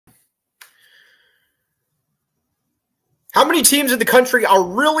How many teams in the country are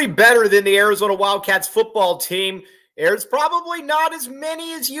really better than the Arizona Wildcats football team? There's probably not as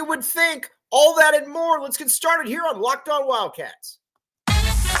many as you would think. All that and more. Let's get started here on Locked On Wildcats.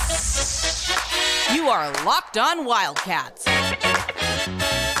 You are Locked On Wildcats,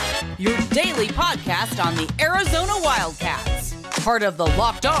 your daily podcast on the Arizona Wildcats, part of the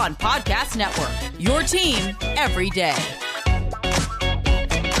Locked On Podcast Network, your team every day.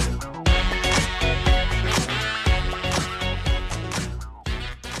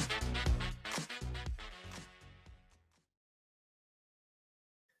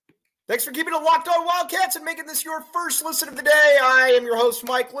 Thanks for keeping it Locked On Wildcats and making this your first listen of the day. I am your host,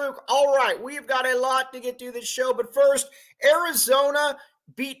 Mike Luke. All right, we've got a lot to get through this show, but first, Arizona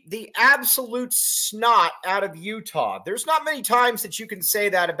beat the absolute snot out of Utah. There's not many times that you can say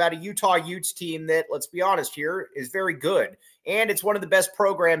that about a Utah Utes team that, let's be honest here, is very good. And it's one of the best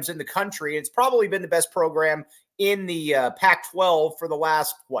programs in the country. It's probably been the best program in the Pac-12 for the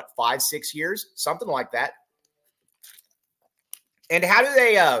last, 5-6 years? Something like that. And how do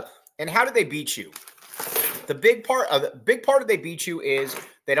they beat you? The big part of they beat you is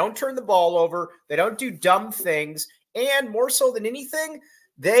they don't turn the ball over, they don't do dumb things, and more so than anything,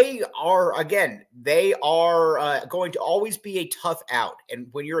 they are going to always be a tough out. And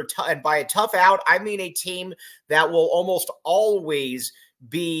when you're and by a tough out, I mean a team that will almost always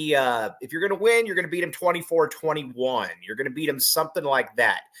be if you're going to win, you're going to beat them 24-21. You're going to beat them something like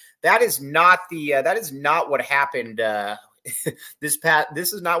that. That is not what happened this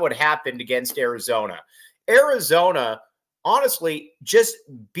is not what happened against Arizona. Arizona honestly just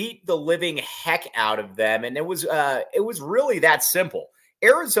beat the living heck out of them, and it was really that simple.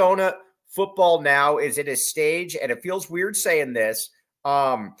 Arizona football now is at a stage, and it feels weird saying this.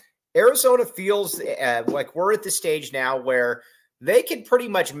 Arizona feels like we're at the stage now where they can pretty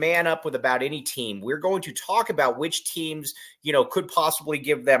much man up with about any team. We're going to talk about which teams, could possibly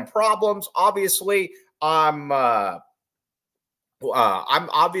give them problems. Obviously, I'm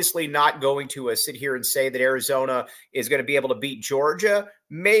obviously not going to sit here and say that Arizona is going to be able to beat Georgia.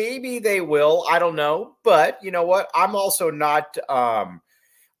 Maybe they will. I don't know. But you know what? I'm also not going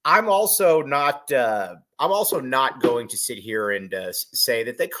to sit here and say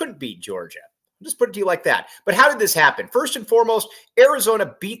that they couldn't beat Georgia. I'll just put it to you like that. But how did this happen? First and foremost,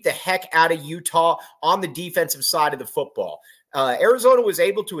 Arizona beat the heck out of Utah on the defensive side of the football. Arizona was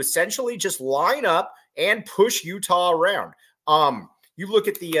able to essentially just line up and push Utah around. You look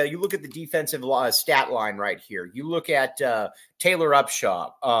at the defensive stat line right here. You look at Taylor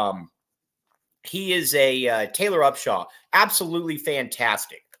Upshaw. He is a Taylor Upshaw, absolutely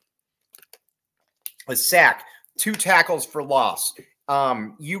fantastic. A sack, 2 tackles for loss.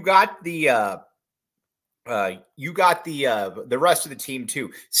 You got the rest of the team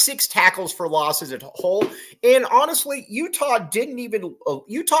too. 6 tackles for losses as a whole. And honestly, Utah didn't even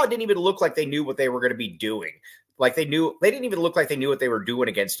look like they knew what they were going to be doing. They didn't even look like they knew what they were doing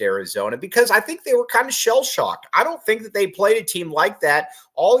against Arizona, because I think they were kind of shell-shocked. I don't think that they played a team like that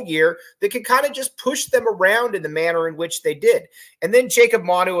all year that could kind of just push them around in the manner in which they did. And then Jacob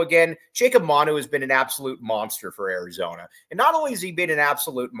Manu again. Jacob Manu has been an absolute monster for Arizona. And not only has he been an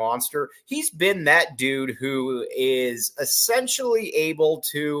absolute monster, he's been that dude who is essentially able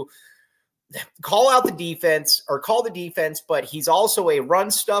to call the defense, but he's also a run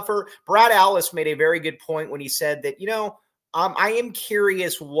stuffer. Brad Allis made a very good point when he said that, I am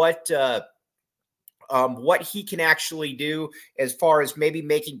curious what he can actually do as far as maybe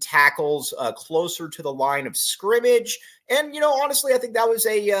making tackles closer to the line of scrimmage. And, honestly, I think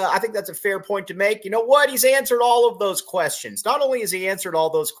that's a fair point to make. You know what? He's answered all of those questions. Not only has he answered all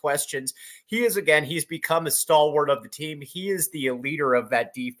those questions, he's become a stalwart of the team. He is the leader of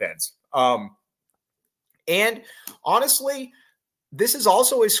that defense. And honestly, this is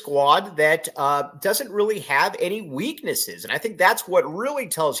also a squad that doesn't really have any weaknesses. And I think that's what really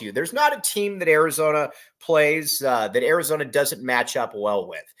tells you there's not a team that Arizona plays that Arizona doesn't match up well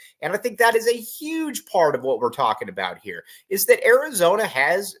with. And I think that is a huge part of what we're talking about here, is that Arizona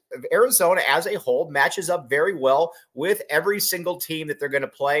as a whole matches up very well with every single team that they're going to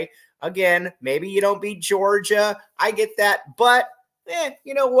play. Again, maybe you don't beat Georgia. I get that. But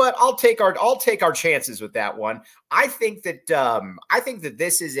you know what? I'll take our chances with that one. I think that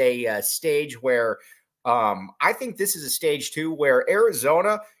this is a stage where too, where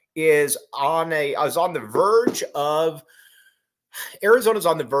Arizona is on the verge,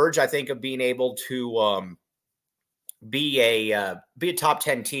 I think, of being able to be a top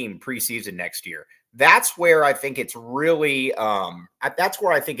 10 team preseason next year. That's where I think it's really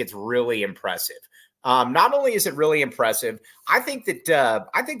impressive. Not only is it really impressive, I think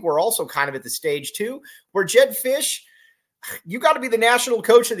we're also kind of at the stage too where Jedd Fisch, you got to be the national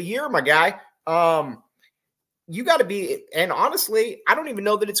coach of the year, my guy. You got to be, and honestly, I don't even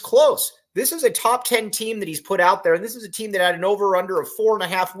know that it's close. This is a top 10 team that he's put out there, and this is a team that had an over-under of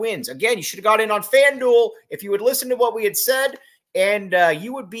 4.5 wins. Again, you should have got in on FanDuel if you would listen to what we had said, and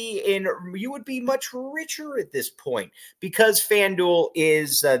you would be much richer at this point, because FanDuel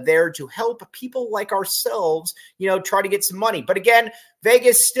is there to help people like ourselves, try to get some money. But again,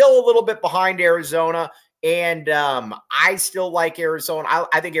 Vegas still a little bit behind Arizona. And I still like Arizona.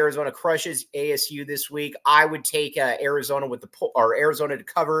 I think Arizona crushes ASU this week. I would take Arizona Arizona to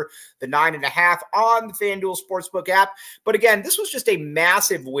cover the 9.5 on the FanDuel Sportsbook app. But again, this was just a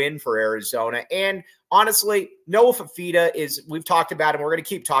massive win for Arizona. And honestly, Noah Fifita we've talked about him. We're going to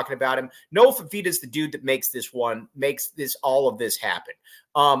keep talking about him. Noah Fifita is the dude that makes all of this happen.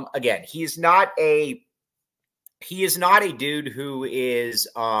 Again, he is not a dude who is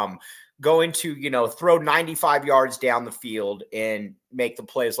going to, throw 95 yards down the field and make the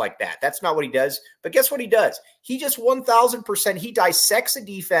plays like that. That's not what he does. But guess what he does? He just 1,000%, he dissects a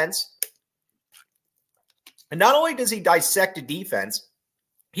defense. And not only does he dissect a defense,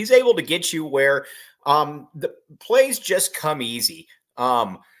 he's able to get you where the plays just come easy.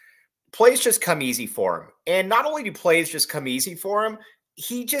 Plays just come easy for him. And not only do plays just come easy for him,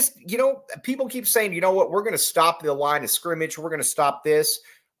 he just, people keep saying, you know what, we're going to stop the line of scrimmage. We're going to stop this.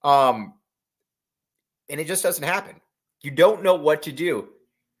 And it just doesn't happen. You don't know what to do.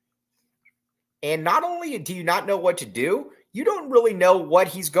 And not only do you not know what to do, you don't really know what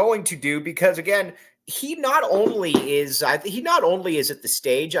he's going to do, because again, he not only is at the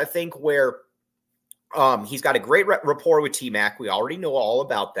stage, I think, where he's got a great rapport with T-Mac. We already know all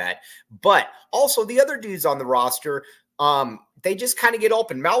about that. But also the other dudes on the roster, they just kind of get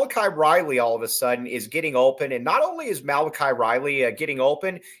open. Malachi Riley all of a sudden is getting open. And not only is Malachi Riley getting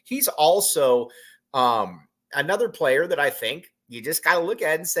open, he's also another player that I think you just got to look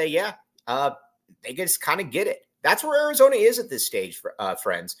at and say, yeah, they just kind of get it. That's where Arizona is at this stage,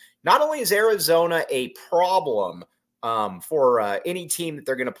 friends. Not only is Arizona a problem for any team that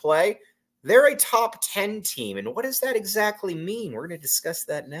they're going to play, they're a top 10 team. And what does that exactly mean? We're going to discuss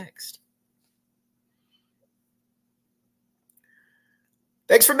that next.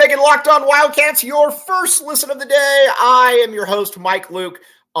 Thanks for making Locked On Wildcats your first listen of the day. I am your host, Mike Luke.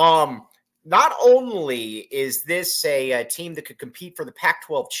 Not only is this a team that could compete for the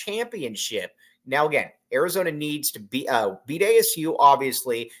Pac-12 championship, now again, Arizona needs to beat ASU,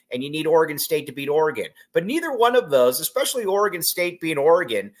 obviously, and you need Oregon State to beat Oregon. But neither one of those, especially Oregon State being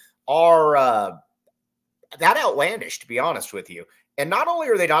Oregon, are that outlandish, to be honest with you. And not only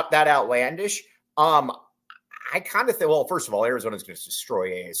are they not that outlandish, I kind of think, well, first of all, Arizona's going to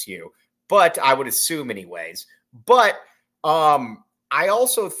destroy ASU, but I would assume anyways. But I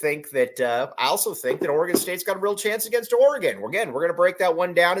also think that Oregon State's got a real chance against Oregon. Again, we're going to break that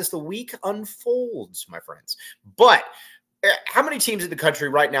one down as the week unfolds, my friends. But how many teams in the country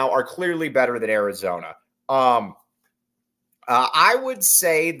right now are clearly better than Arizona? I would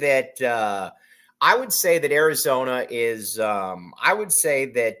say that Arizona is. I would say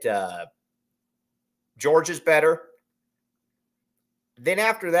that Georgia's better. Then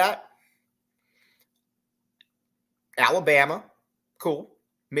after that, Alabama, cool.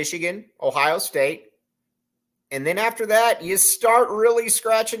 Michigan, Ohio State. And then after that, you start really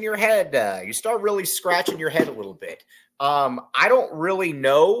scratching your head. A little bit. I don't really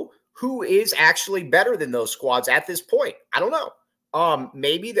know who is actually better than those squads at this point. I don't know.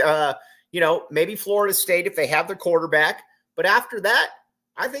 Maybe Florida State if they have their quarterback. But after that,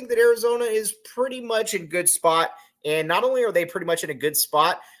 I think that Arizona is pretty much in a good spot. And not only are they pretty much in a good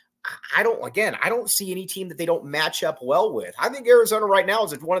spot, I don't see any team that they don't match up well with. I think Arizona right now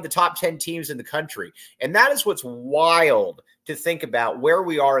is one of the top 10 teams in the country. And that is what's wild to think about where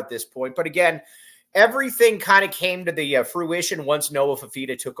we are at this point. But again, everything kind of came to the fruition once Noah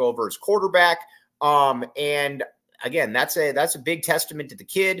Fifita took over as quarterback. And again, that's a big testament to the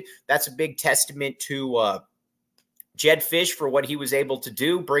kid. That's a big testament to Jedd Fisch for what he was able to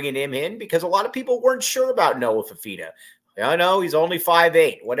do, bringing him in, because a lot of people weren't sure about Noah Fifita. I know he's only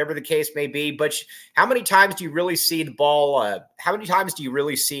 5'8", whatever the case may be. But how many times do you really see the ball? How many times do you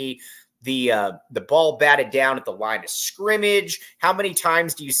really see the ball batted down at the line of scrimmage? How many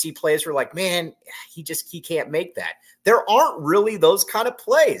times do you see plays where like, man, he can't make that? There aren't really those kind of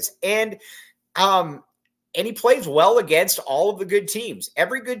plays, and he plays well against all of the good teams.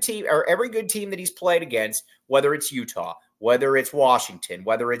 Every good team that he's played against, whether it's Utah, whether it's Washington,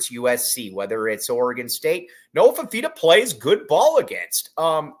 whether it's USC, whether it's Oregon State, Noah Fifita plays good ball against.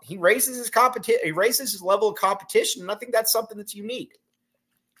 He raises his level of competition, and I think that's something that's unique.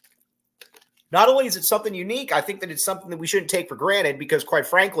 not only is it something unique, I think that it's something that we shouldn't take for granted because, quite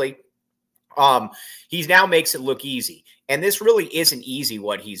frankly, he now makes it look easy. And this really isn't easy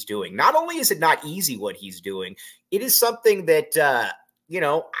what he's doing. Not only is it not easy what he's doing, it is something that, you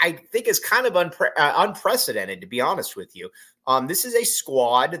know, I think is kind of unprecedented, to be honest with you. This is a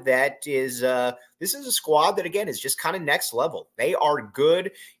squad that is, this is a squad that, again, is just kind of next level. They are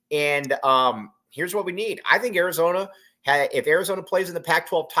good. And here's what we need. I think Arizona, if Arizona plays in the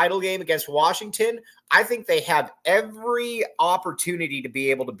Pac-12 title game against Washington, I think they have every opportunity to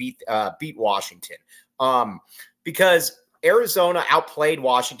be able to beat Washington. Because Arizona outplayed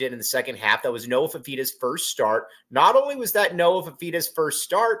Washington in the second half. That was Noah Fifita's first start. Not only was that Noah Fifita's first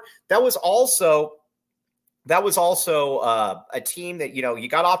start, that was also a team that, you know, you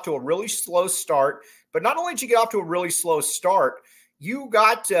got off to a really slow start. But not only did you get off to a really slow start, you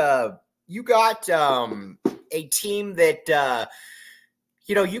got a team that,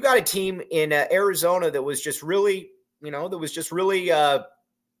 you know, you got a team in Arizona that was just really, you know,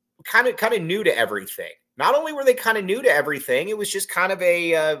 kind of new to everything. Not only were they kind of new to everything, it was just kind of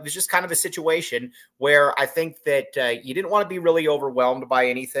a situation where I think that you didn't want to be really overwhelmed by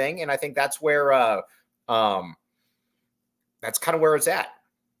anything, and I think that's where that's kind of where it's at.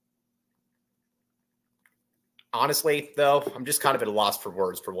 Honestly, though, I'm just kind of at a loss for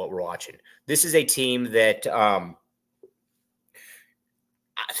words for what we're watching. This is a team that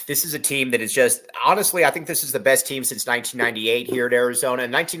is just, honestly, I think this is the best team since 1998 here at Arizona.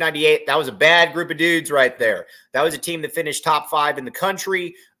 In 1998, that was a bad group of dudes right there. That was a team that finished top 5 in the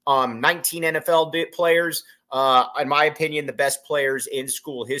country, 19 NFL players. In my opinion, the best players in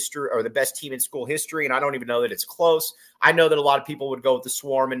school history, or the best team in school history, and I don't even know that it's close. I know that a lot of people would go with the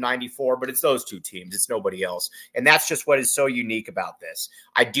Swarm in 94, but it's those two teams. It's nobody else. And that's just what is so unique about this.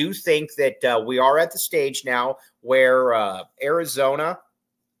 I do think that we are at the stage now where Arizona –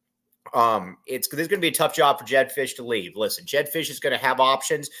 there's going to be a tough job for Jedd Fisch to leave. Listen, Jedd Fisch is going to have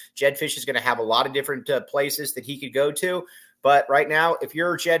options. Jedd Fisch is going to have a lot of different places that he could go to. But right now, if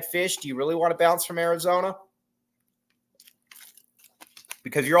you're Jedd Fisch, do you really want to bounce from Arizona?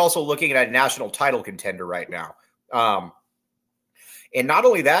 Because you're also looking at a national title contender right now. And not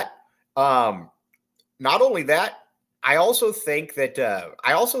only that, I also think that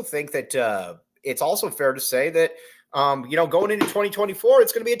it's also fair to say that you know, going into 2024,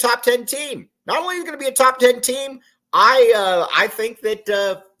 it's going to be a top 10 team. Not only is it going to be a top 10 team, I think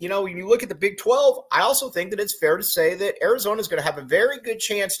that, you know, when you look at the Big 12, I also think that it's fair to say that Arizona is going to have a very good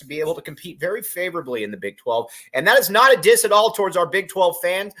chance to be able to compete very favorably in the Big 12. And that is not a diss at all towards our Big 12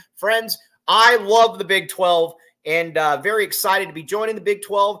 friends. I love the Big 12 and very excited to be joining the Big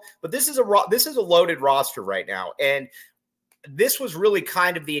 12. But this is a loaded roster right now. And this was really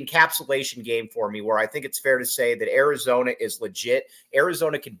kind of the encapsulation game for me, where I think it's fair to say that Arizona is legit.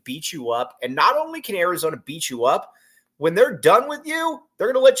 Arizona can beat you up. And not only can Arizona beat you up, when they're done with you,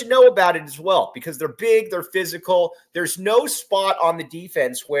 they're going to let you know about it as well, because they're big, they're physical. There's no spot on the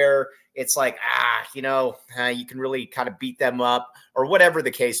defense where it's like, you know, you can really kind of beat them up or whatever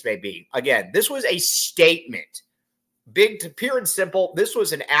the case may be. Again, this was a statement. Big, pure and simple. This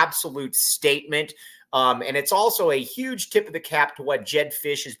was an absolute statement. And it's also a huge tip of the cap to what Jedd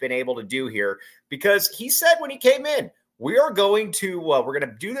Fisch has been able to do here, because he said when he came in, we're going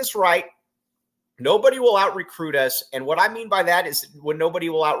to do this right. Nobody will out-recruit us. And what I mean by that is, when nobody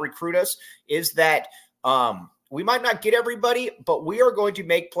will out-recruit us, is that we might not get everybody, but we are going to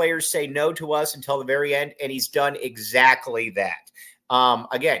make players say no to us until the very end. And he's done exactly that.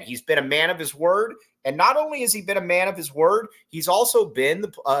 Again, he's been a man of his word. And not only has he been a man of his word, he's also been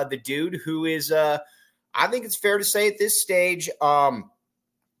the dude who is I think it's fair to say at this stage, I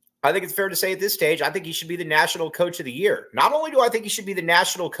think he should be the national coach of the year. Not only do I think he should be the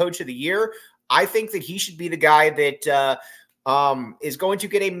national coach of the year, I think that he should be the guy that is going to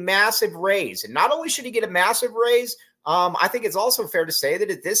get a massive raise. And not only should he get a massive raise, I think it's also fair to say that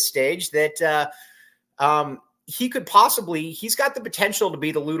at this stage that he's got the potential to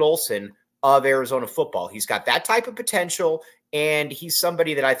be the Lute Olson of Arizona football. He's got that type of potential, and he's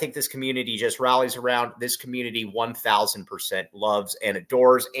somebody that I think this community just rallies around. This community 1,000% loves and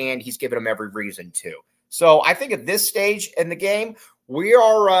adores, and he's given them every reason to. So I think at this stage in the game, we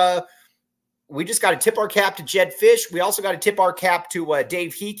just got to tip our cap to Jedd Fisch. We also got to tip our cap to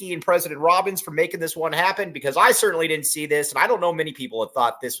Dave Hickey and President Robbins for making this one happen, because I certainly didn't see this, and I don't know many people have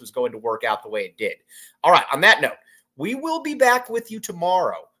thought this was going to work out the way it did. All right, on that note, we will be back with you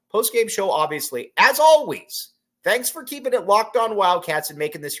tomorrow. Post-game show, obviously, as always. Thanks for keeping it locked on Wildcats and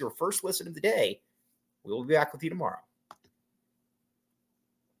making this your first listen of the day. We will be back with you tomorrow.